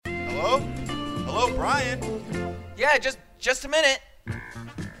Hello? Hello, Brian? Yeah, just a minute.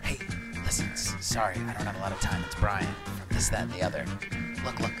 Hey, listen, sorry, I don't have a lot of time. It's Brian from This, That, and the Other.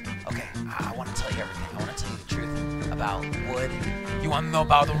 Look, okay, I want to tell you everything. I want to tell you the truth about wood. You want to know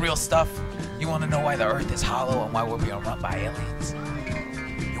about the real stuff? You want to know why the earth is hollow and why we're being run by aliens?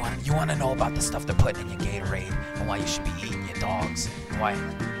 You want to know about the stuff they're putting in your Gatorade and why you should be eating your dogs and why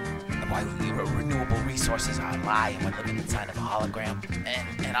renewable resources are a lie and we're living inside of a hologram.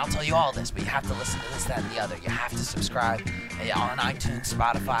 And I'll tell you all this, but you have to listen to This, That, and the Other. You have to subscribe on iTunes,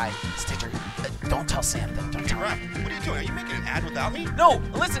 Spotify, Stitcher. Don't tell Sam though. Don't tell him. Brian, what are you doing? Are you making an ad without me? No,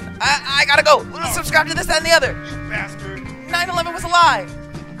 listen, I gotta go. Subscribe to This, That, and the Other. You bastard. 9/11 was a lie.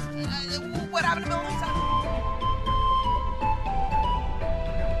 What happened to Bill Clinton?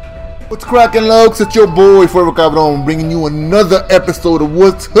 What's cracking, folks? It's your boy Forever Cabron bringing you another episode of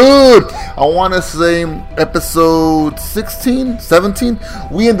What's Hood. I want to say episode 16, 17.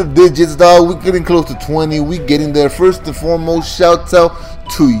 We in the digits, dog. We getting close to 20. We getting there. First and foremost, shouts out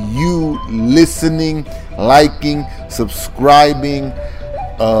to you listening, liking, subscribing,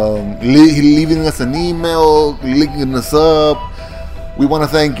 leaving us an email, linking us up. We want to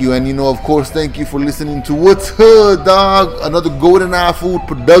thank you, and of course, thank you for listening to What's Hood, dog. Another Golden Eye Food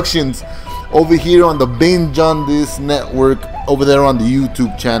Productions over here on the Binge On This network, over there on the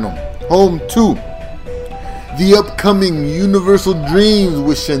YouTube channel. Home to the upcoming Universal Dreams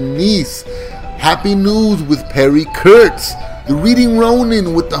with Shanice, Happy News with Perry Kurtz, The Reading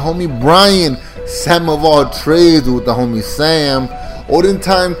Ronin with the homie Brian, Sam of All Trades with the homie Sam, Olden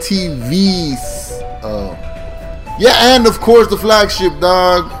Time TV's. Yeah, and of course the flagship,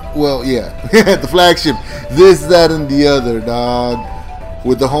 dog. Well, yeah, the flagship. This, That, and the Other, dog.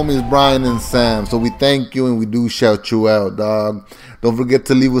 With the homies Brian and Sam. So we thank you and we do shout you out, dog. Don't forget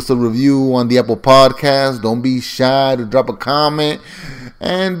to leave us a review on the Apple Podcast. Don't be shy to drop a comment.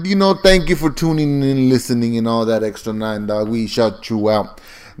 And, thank you for tuning in, listening, and all that extra 9, dog. We shout you out.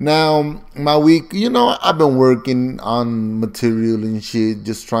 Now, my week, I've been working on material and shit,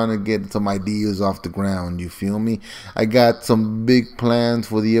 just trying to get some ideas off the ground, you feel me? I got some big plans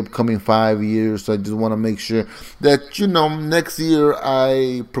for the upcoming 5 years, so I just want to make sure that, next year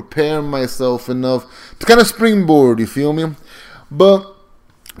I prepare myself enough to kind of springboard, you feel me? But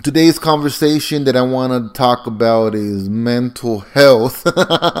today's conversation that I want to talk about is mental health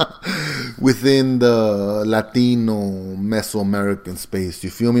within the Latino Mesoamerican space. You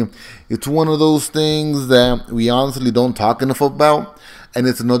feel me? It's one of those things that we honestly don't talk enough about. And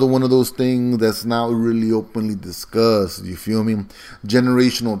it's another one of those things that's not really openly discussed. You feel me?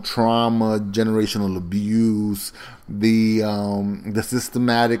 Generational trauma, generational abuse, the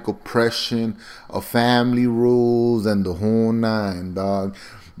systematic oppression of family rules and the whole nine, dog.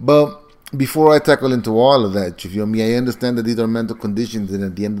 But before I tackle into all of that, you feel me? I understand that these are mental conditions, and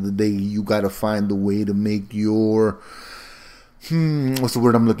at the end of the day, you gotta find a way to make your what's the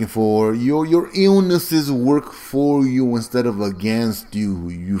word I'm looking for? Your illnesses work for you instead of against you.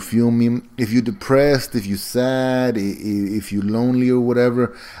 You feel me? If you're depressed, if you're sad, if you're lonely or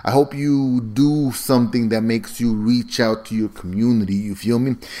whatever, I hope you do something that makes you reach out to your community. You feel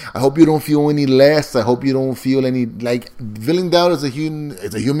me? I hope you don't feel any less. I hope you don't feel any feeling down is a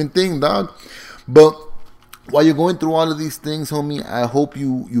human thing, dog. But while you're going through all of these things, homie, I hope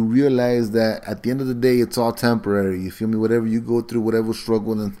you realize that at the end of the day, it's all temporary. You feel me? Whatever you go through, whatever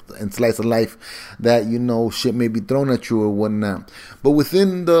struggle and slice of life that, shit may be thrown at you or whatnot. But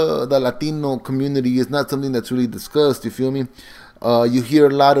within the Latino community, it's not something that's really discussed. You feel me? You hear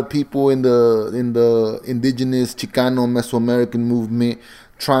a lot of people in the indigenous Chicano Mesoamerican movement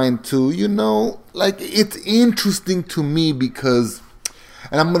trying to, it's interesting to me because,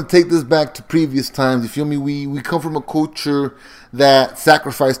 and I'm going to take this back to previous times. You feel me? We come from a culture that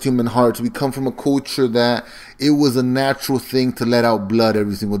sacrificed human hearts. We come from a culture that it was a natural thing to let out blood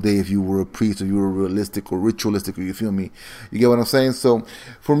every single day if you were a priest or you were realistic or ritualistic, or you feel me? You get what I'm saying? So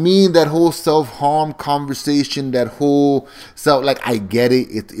for me, that whole self-harm conversation, that whole I get it.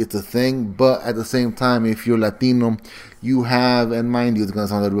 It's a thing. But at the same time, if you're Latino, you have, and mind you, it's going to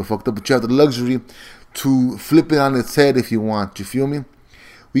sound a little bit fucked up, but you have the luxury to flip it on its head if you want. You feel me?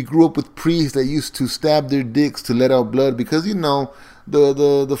 We grew up with priests that used to stab their dicks to let out blood because,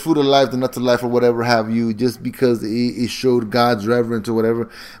 the fruit of life, the nuts of life, or whatever have you, just because it showed God's reverence or whatever,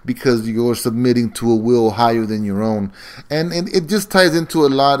 because you're submitting to a will higher than your own. And it just ties into a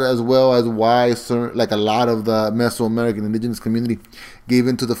lot as well as why a lot of the Mesoamerican indigenous community gave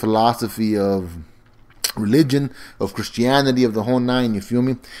into the philosophy of religion, of Christianity, of the whole nine, you feel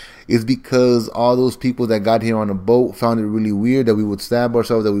me, is because all those people that got here on a boat found it really weird that we would stab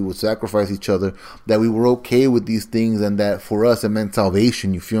ourselves, that we would sacrifice each other, that we were okay with these things, and that for us it meant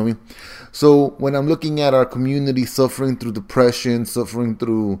salvation, you feel me? So when I'm looking at our community suffering through depression, suffering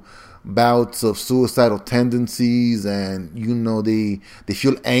through bouts of suicidal tendencies, and they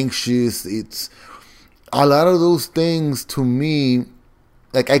feel anxious, it's a lot of those things. To me,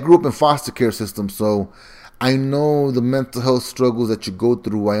 like, I grew up in foster care system, so I know the mental health struggles that you go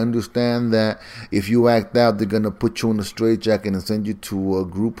through. I understand that if you act out, they're going to put you in a straitjacket and send you to a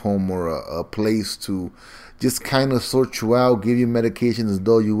group home or a place to just kind of sort you out, give you medications,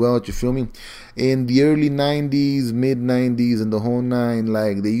 dull you out, you feel me? In the early 90s, mid 90s, and the whole nine,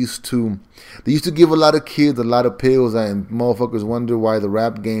 like, they used to give a lot of kids a lot of pills, and motherfuckers wonder why the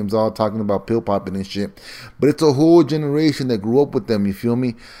rap game's all talking about pill popping and shit. But it's a whole generation that grew up with them, you feel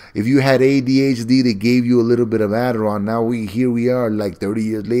me? If you had ADHD, they gave you a little bit of Adderall. Now here we are, like 30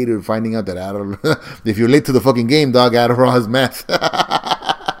 years later, finding out that Adderall, if you're late to the fucking game, dog, Adderall is meth.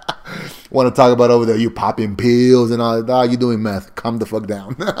 Want to talk about over there, you popping pills and all that, dog, you doing meth. Calm the fuck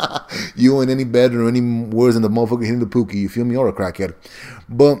down. You ain't any better or any worse than the motherfucker hitting the pookie, you feel me, or a crackhead.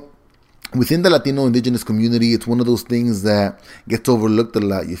 But within the Latino indigenous community, it's one of those things that gets overlooked a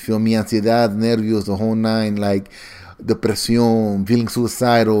lot, you feel me? Ansiedad, nervios, the whole nine, like depression, feeling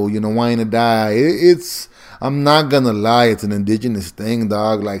suicidal, wanting to die. I'm not gonna lie, it's an indigenous thing,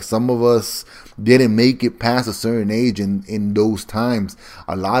 dog. Like, some of us didn't make it past a certain age in those times.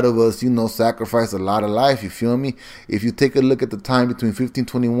 A lot of us, sacrificed a lot of life, you feel me? If you take a look at the time between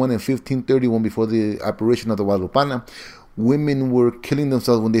 1521 and 1531, before the apparition of the Guadalupana, women were killing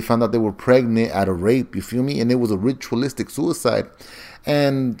themselves when they found out they were pregnant out of rape, you feel me? And it was a ritualistic suicide.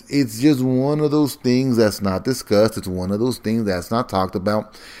 And it's just one of those things that's not discussed. It's one of those things that's not talked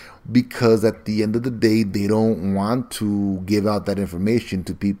about, because at the end of the day, they don't want to give out that information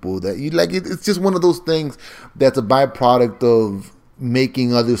to people that you like. It's just one of those things that's a byproduct of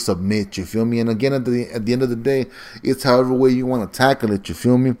making others submit, you feel me? And again, at the end of the day, it's however way you want to tackle it, you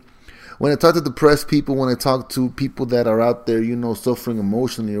feel me? When I talk to depressed people, when I talk to people that are out there, suffering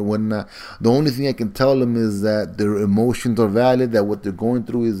emotionally or whatnot, the only thing I can tell them is that their emotions are valid, that what they're going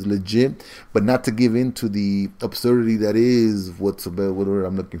through is legit, but not to give in to the absurdity that is what's about whatever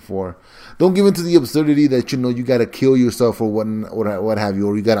I'm looking for. Don't give in to the absurdity that, you got to kill yourself or what have you,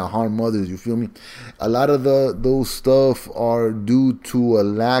 or you got to harm others, you feel me? A lot of those stuff are due to a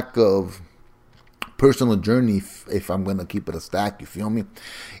lack of personal journey, if I'm going to keep it a stack, you feel me?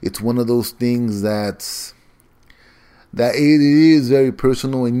 It's one of those things that it is very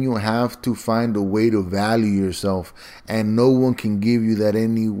personal, and you have to find a way to value yourself, and no one can give you that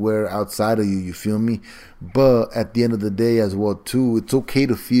anywhere outside of you, you feel me? But at the end of the day as well too, it's okay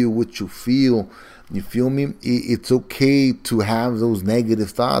to feel what you feel, you feel me? It's okay to have those negative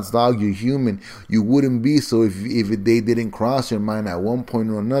thoughts, dog. You're human. You wouldn't be so if they didn't cross your mind at one point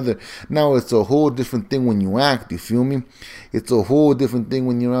or another. Now, it's a whole different thing when you act, you feel me? It's a whole different thing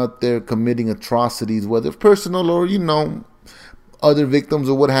when you're out there committing atrocities, whether personal or, other victims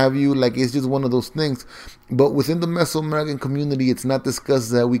or what have you. Like, it's just one of those things. But within the Mesoamerican community, it's not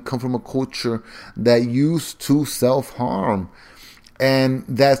discussed that we come from a culture that used to self-harm. And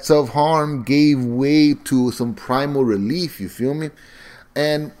that self-harm gave way to some primal relief, you feel me?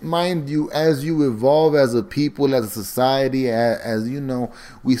 And mind you, as you evolve as a people, as a society, as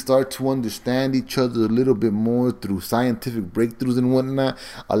we start to understand each other a little bit more through scientific breakthroughs and whatnot,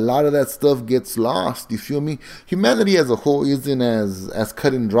 a lot of that stuff gets lost, you feel me? Humanity as a whole isn't as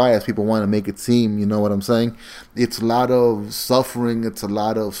cut and dry as people want to make it seem, you know what I'm saying? It's a lot of suffering, it's a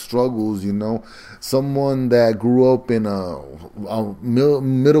lot of struggles, Someone that grew up in a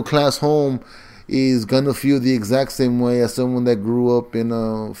middle-class home is gonna feel the exact same way as someone that grew up in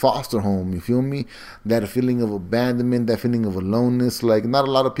a foster home, you feel me? That feeling of abandonment, that feeling of aloneness, like, not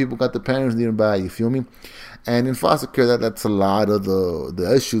a lot of people got their parents nearby, you feel me? And in foster care, that's a lot of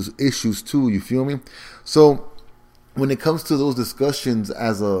the issues too, you feel me? So when it comes to those discussions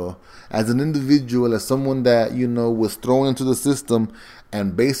as an individual, as someone that, was thrown into the system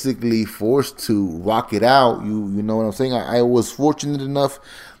and basically forced to rock it out, you know what I'm saying? I was fortunate enough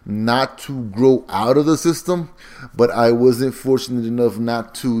not to grow out of the system, but I wasn't fortunate enough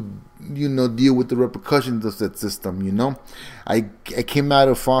not to, deal with the repercussions of that system, I came out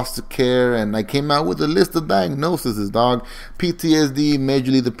of foster care, and I came out with a list of diagnoses, dog. PTSD,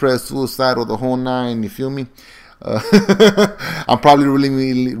 majorly depressed, suicidal, the whole nine, you feel me? I'm probably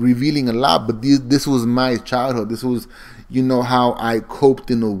really revealing a lot, but this was my childhood. This was, how I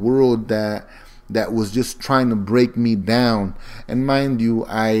coped in a world that, that was just trying to break me down. And mind you,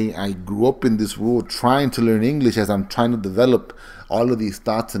 I grew up in this world trying to learn English as I'm trying to develop all of these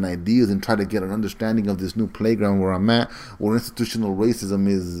thoughts and ideas and try to get an understanding of this new playground where I'm at, where institutional racism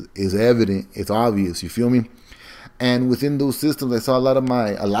is evident, it's obvious, you feel me? And within those systems, I saw a lot of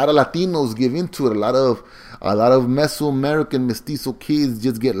Latinos give into it. A lot of Mesoamerican mestizo kids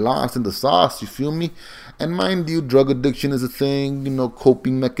just get lost in the sauce. You feel me? And mind you, drug addiction is a thing. You know,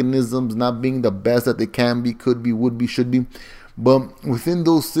 coping mechanisms, not being the best that they can be, could be, would be, should be. But within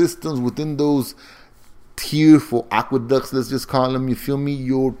those systems, within those tearful aqueducts, let's just call them, you feel me,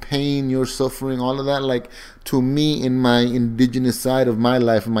 your pain, your suffering, all of that, like, to me, in my indigenous side of my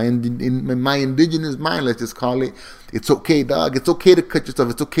life, in my indigenous mind, let's just call it, it's okay, dog. It's okay to cut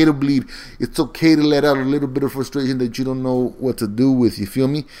yourself. It's okay to bleed. It's okay to let out a little bit of frustration that you don't know what to do with, you feel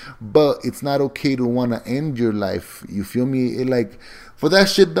me? But it's not okay to want to end your life, you feel me? For that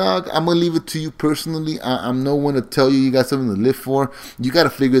shit, dog, I'm going to leave it to you personally. I'm no one to tell you got something to live for. You got to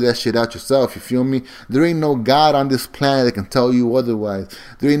figure that shit out yourself, you feel me? There ain't no God on this planet that can tell you otherwise.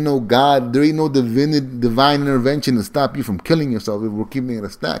 There ain't no God. There ain't no divine intervention to stop you from killing yourself if we're keeping it a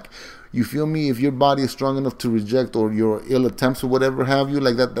stack. You feel me? If your body is strong enough to reject or your ill attempts or whatever have you,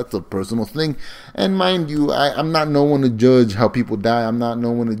 like that's a personal thing. And mind you, I'm not no one to judge how people die. I'm not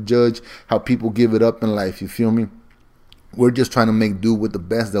no one to judge how people give it up in life, you feel me? We're just trying to make do with the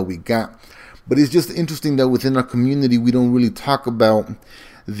best that we got. But it's just interesting that within our community, we don't really talk about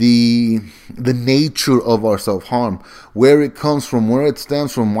the nature of our self-harm, where it comes from, where it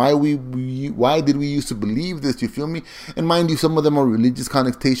stems from, why did we used to believe this, you feel me? And mind you, some of them are religious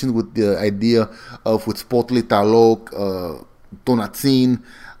connotations with the idea of Huitzpotle, Tlaloc, Tonatzin,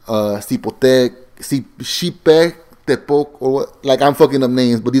 Cipotec, Xipe, Tepoc, or what, like, I'm fucking up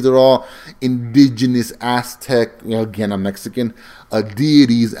names, but these are all indigenous Aztec, again, I'm Mexican,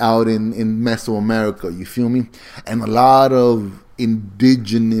 deities out in Mesoamerica, you feel me? And a lot of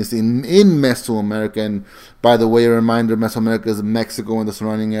indigenous in Mesoamerica, and by the way, a reminder, Mesoamerica is Mexico and the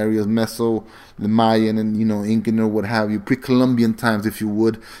surrounding areas, the Mayan and, Incan or what have you, pre-Columbian times, if you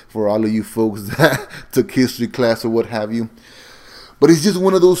would, for all of you folks that took history class or what have you. But it's just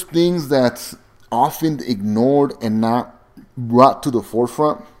one of those things that's often ignored and not brought to the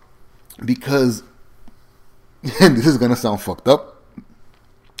forefront because, and this is gonna sound fucked up,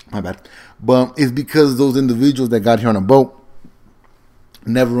 my bad, but it's because those individuals that got here on a boat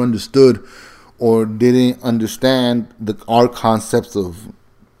never understood or didn't understand our concepts of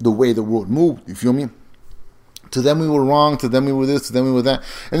the way the world moved, you feel me? To them we were wrong, to them we were this, to them we were that.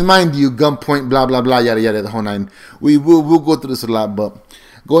 And mind you, gunpoint, blah, blah, blah, yada, yada, the whole nine. We'll go through this a lot, but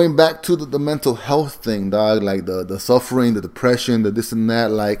going back to the mental health thing, dog, like the suffering, the depression, the this and that,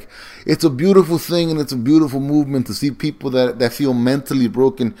 like, it's a beautiful thing and it's a beautiful movement to see people that feel mentally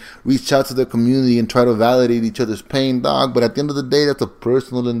broken reach out to their community and try to validate each other's pain, dog. But at the end of the day, that's a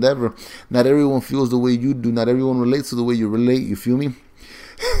personal endeavor. Not everyone feels the way you do. Not everyone relates to the way you relate. You feel me?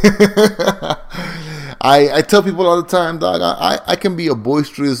 I tell people all the time, dog, I can be a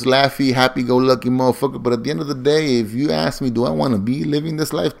boisterous, laughy, happy-go-lucky motherfucker, but at the end of the day, if you ask me, do I want to be living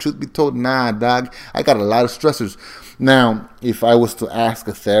this life? Truth be told, nah, dog. I got a lot of stressors. Now, if I was to ask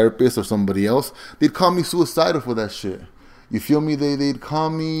a therapist or somebody else, they'd call me suicidal for that shit. You feel me? They'd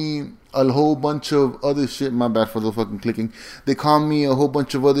call me a whole bunch of other shit. My bad for the fucking clicking. They call me a whole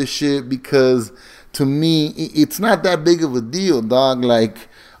bunch of other shit because, to me, it's not that big of a deal, dog. Like,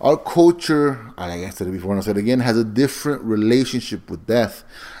 our culture, like I said it before and I'll say it again, has a different relationship with death.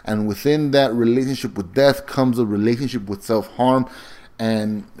 And within that relationship with death comes a relationship with self-harm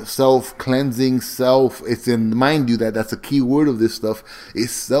and self-cleansing, it's in, mind you, that's a key word of this stuff,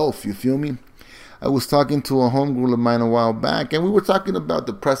 is self, you feel me? I was talking to a homegirl of mine a while back, and we were talking about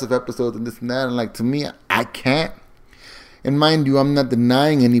depressive episodes and this and that, and like, to me, I can't. And mind you, I'm not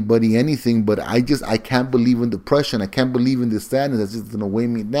denying anybody anything, but I can't believe in depression. I can't believe in this sadness that's just going to weigh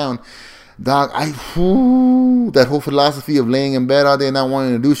me down. Dog, that whole philosophy of laying in bed all day and not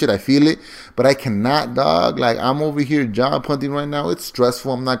wanting to do shit, I feel it, but I cannot, dog. Like, I'm over here job hunting right now. It's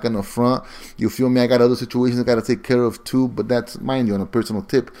stressful. I'm not going to front. You feel me? I got other situations I got to take care of too, but that's, mind you, on a personal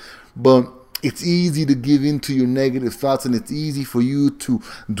tip. But it's easy to give in to your negative thoughts, and it's easy for you to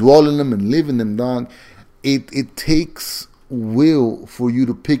dwell in them and live in them, dog. It takes will for you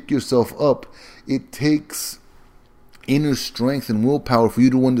to pick yourself up. It takes inner strength and willpower for you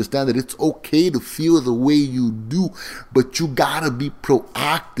to understand that it's okay to feel the way you do, but you gotta be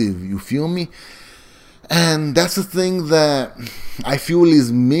proactive, you feel me? And that's the thing that I feel is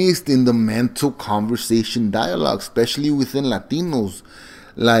missed in the mental conversation dialogue, especially within Latinos.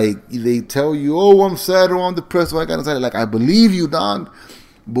 Like, they tell you, oh, I'm sad or I'm depressed or I got anxiety. Like, I believe you, dog.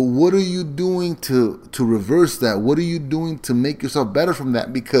 But what are you doing to reverse that? What are you doing to make yourself better from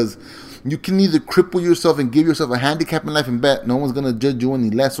that? Because you can either cripple yourself and give yourself a handicap in life and bet no one's going to judge you any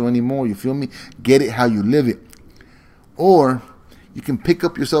less or any more. You feel me? Get it how you live it. Or you can pick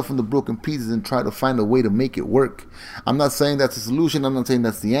up yourself from the broken pieces and try to find a way to make it work. I'm not saying that's a solution. I'm not saying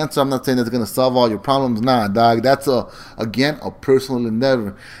that's the answer. I'm not saying that's going to solve all your problems. Nah, dog. That's a personal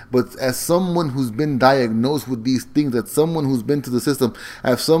endeavor. But as someone who's been diagnosed with these things, as someone who's been to the system,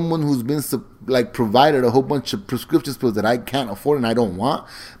 as someone who's been provided a whole bunch of prescription pills that I can't afford and I don't want,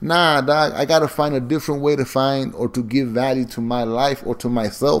 nah, dog. I got to find a different way to find or to give value to my life or to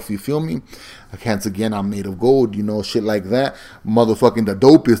myself. You feel me? Hence again, I'm made of gold, shit like that. Motherfucking the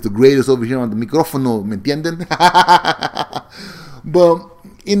dopest, the greatest over here on the micrófono, ¿me entienden? But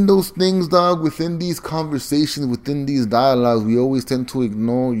in those things, dog, within these conversations, within these dialogues, we always tend to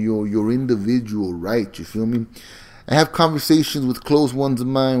ignore your individual right, you feel me? I have conversations with close ones of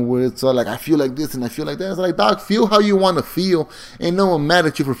mine where it's all like, I feel like this and I feel like that. It's like, dog, feel how you want to feel. Ain't no one mad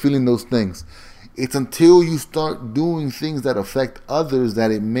at you for feeling those things. It's until you start doing things that affect others that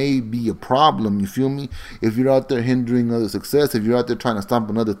it may be a problem, you feel me? If you're out there hindering other success, if you're out there trying to stomp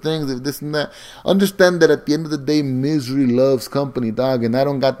on other things, if this and that, understand that at the end of the day, misery loves company, dog, and I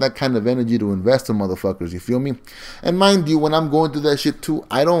don't got that kind of energy to invest in motherfuckers, you feel me? And mind you, when I'm going through that shit too,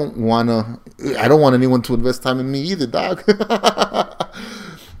 I don't want anyone to invest time in me either, dog.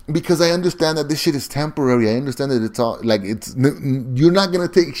 Because I understand that this shit is temporary. I understand that it's all like you're not gonna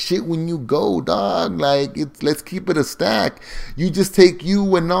take shit when you go, dog. Like let's keep it a stack. You just take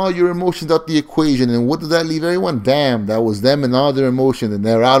you and all your emotions out the equation, and what does that leave everyone? Damn, that was them and all their emotions, and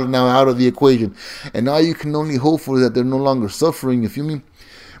they're out of the equation. And all you can only hope for is that they're no longer suffering. You feel me?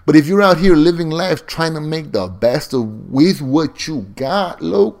 But if you're out here living life trying to make the best with what you got,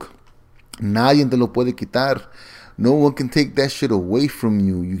 look, nadie te lo puede quitar. No one can take that shit away from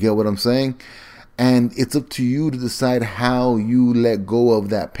you. You get what I'm saying? And it's up to you to decide how you let go of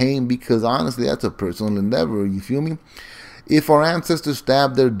that pain, because honestly, that's a personal endeavor. You feel me? If our ancestors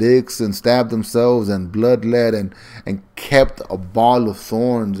stabbed their dicks and stabbed themselves and bloodlet and kept a ball of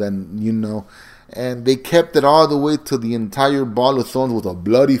thorns and, and they kept it all the way to the entire ball of thorns with a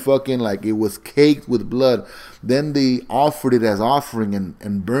bloody fucking, like it was caked with blood. Then they offered it as offering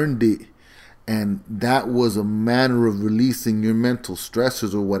and burned it. And that was a manner of releasing your mental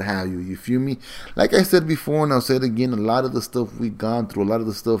stressors or what have you. You feel me? Like I said before, and I'll say it again, a lot of the stuff we've gone through, a lot of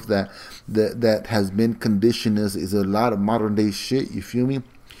the stuff that has been conditioned is a lot of modern day shit. You feel me?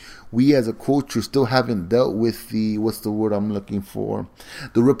 We as a culture still haven't dealt with the, what's the word I'm looking for?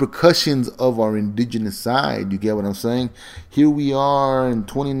 The repercussions of our indigenous side. You get what I'm saying? Here we are in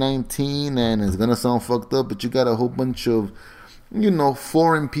 2019, and it's going to sound fucked up, but you got a whole bunch of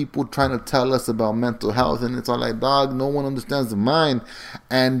foreign people trying to tell us about mental health, and it's all like, dog, no one understands the mind.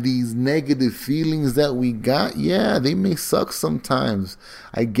 And these negative feelings that we got, yeah, they may suck sometimes.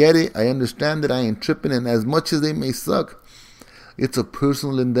 I get it. I understand it. I ain't tripping. And as much as they may suck, it's a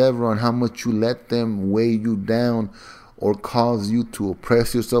personal endeavor on how much you let them weigh you down or cause you to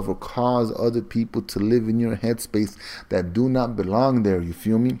oppress yourself or cause other people to live in your headspace that do not belong there. You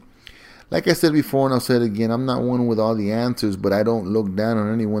feel me? Like I said before, and I'll say it again, I'm not one with all the answers, but I don't look down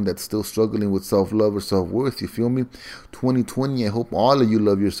on anyone that's still struggling with self-love or self-worth. You feel me? 2020, I hope all of you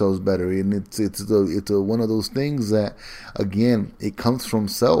love yourselves better. And it's one of those things that, again, it comes from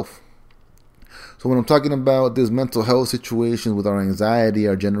self. So when I'm talking about this mental health situation with our anxiety,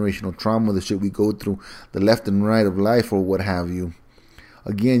 our generational trauma, the shit we go through, the left and right of life or what have you,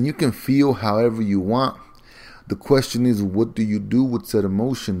 again, you can feel however you want. The question is, what do you do with said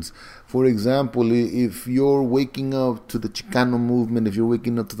emotions? For example, if you're waking up to the Chicano movement, if you're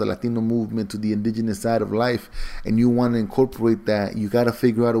waking up to the Latino movement, to the indigenous side of life, and you want to incorporate that, you got to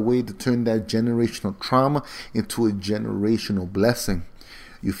figure out a way to turn that generational trauma into a generational blessing.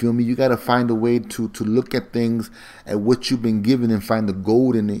 You feel me? You got to find a way to look at things, at what you've been given, and find the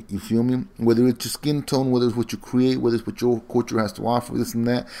gold in it. You feel me? Whether it's your skin tone, whether it's what you create, whether it's what your culture has to offer, this and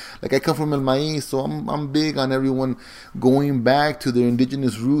that. Like I come from El Maíz, so I'm big on everyone going back to their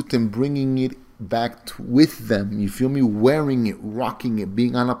indigenous roots and bringing it back with them. You feel me? Wearing it, rocking it,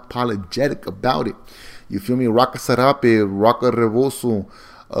 being unapologetic about it. You feel me? Raka Sarape, Raka Reboso,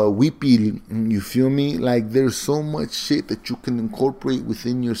 Weepy, you feel me? Like there's so much shit that you can incorporate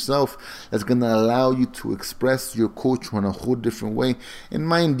within yourself that's gonna allow you to express your culture in a whole different way. And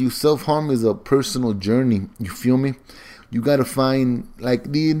mind you, self-harm is a personal journey. You feel me? You gotta find,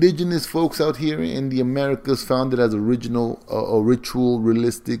 like the indigenous folks out here in the Americas found it as a ritual,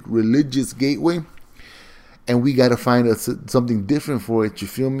 realistic, religious gateway, and we gotta find something different for it. You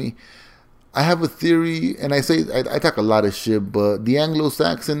feel me? I have a theory, and I talk a lot of shit, but the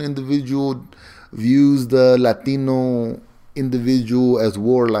Anglo-Saxon individual views the Latino individual as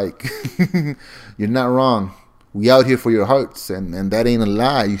warlike. You're not wrong. We out here for your hearts, and that ain't a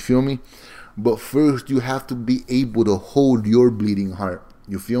lie, you feel me? But first, you have to be able to hold your bleeding heart,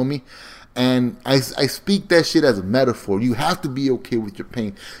 you feel me? And I speak that shit as a metaphor. You have to be okay with your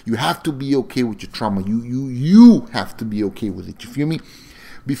pain. You have to be okay with your trauma. You have to be okay with it, you feel me?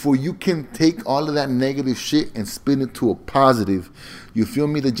 Before you can take all of that negative shit and spin it to a positive. You feel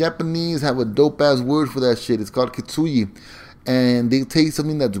me? The Japanese have a dope-ass word for that shit. It's called kitsuyi. And they take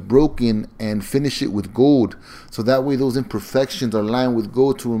something that's broken and finish it with gold. So that way those imperfections are lined with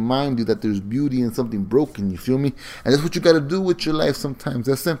gold to remind you that there's beauty in something broken. You feel me? And that's what you got to do with your life sometimes.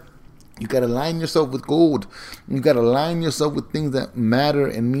 That's it. You got to line yourself with gold. You got to line yourself with things that matter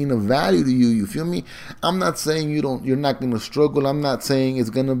and mean a value to you. You feel me? I'm not saying you're not going to struggle. I'm not saying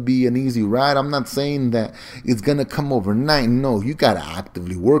it's going to be an easy ride. I'm not saying that it's going to come overnight. No, you got to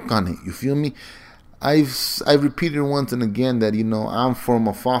actively work on it. You feel me? I've repeated once and again that, I'm from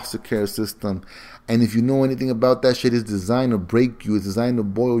a foster care system. And if you know anything about that shit, it's designed to break you. It's designed to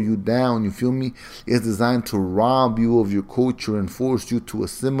boil you down. You feel me? It's designed to rob you of your culture and force you to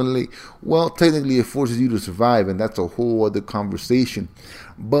assimilate. Well, technically, it forces you to survive, and that's a whole other conversation.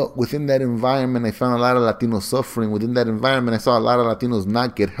 But within that environment, I found a lot of Latinos suffering. Within that environment, I saw a lot of Latinos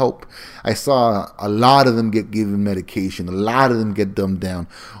not get help. I saw a lot of them get given medication. A lot of them get dumbed down.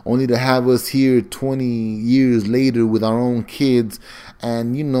 Only to have us here 20 years later with our own kids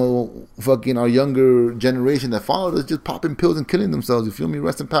and, fucking our younger generation that followed us just popping pills and killing themselves. You feel me?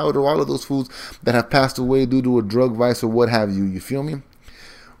 Rest in power to all of those fools that have passed away due to a drug vice or what have you. You feel me?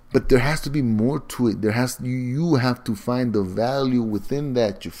 But there has to be more to it. You have to find the value within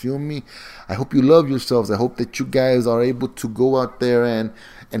that. You feel me? I hope you love yourselves. I hope that you guys are able to go out there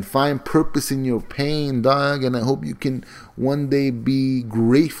and find purpose in your pain, dog. And I hope you can one day be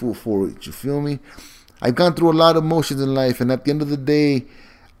grateful for it. You feel me? I've gone through a lot of emotions in life, and at the end of the day,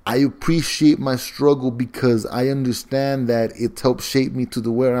 I appreciate my struggle because I understand that it's helped shape me to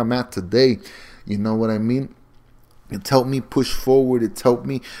the where I'm at today. You know what I mean? It's helped me push forward. It's helped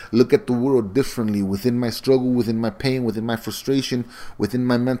me look at the world differently within my struggle, within my pain, within my frustration, within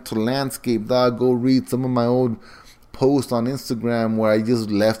my mental landscape. Dog, go read some of my old post on Instagram where I just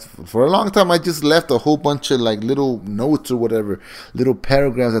left for a long time. I just left a whole bunch of like little notes or whatever, little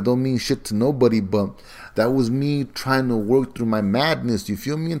paragraphs that don't mean shit to nobody, but that was me trying to work through my madness. You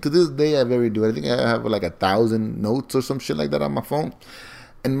feel me? And to this day I very do. I think I have like 1,000 notes or some shit like that on my phone.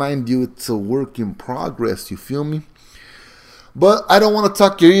 And mind you, it's a work in progress. You feel me? But I don't want to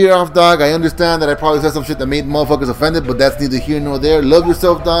tuck your ear off, dog. I understand that I probably said some shit that made motherfuckers offended, but that's neither here nor there. Love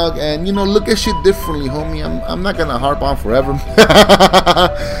yourself, dog, and look at shit differently, homie. I'm not gonna harp on forever.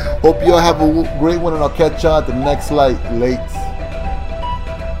 Hope y'all have a great one, and I'll catch y'all at the next light. Late.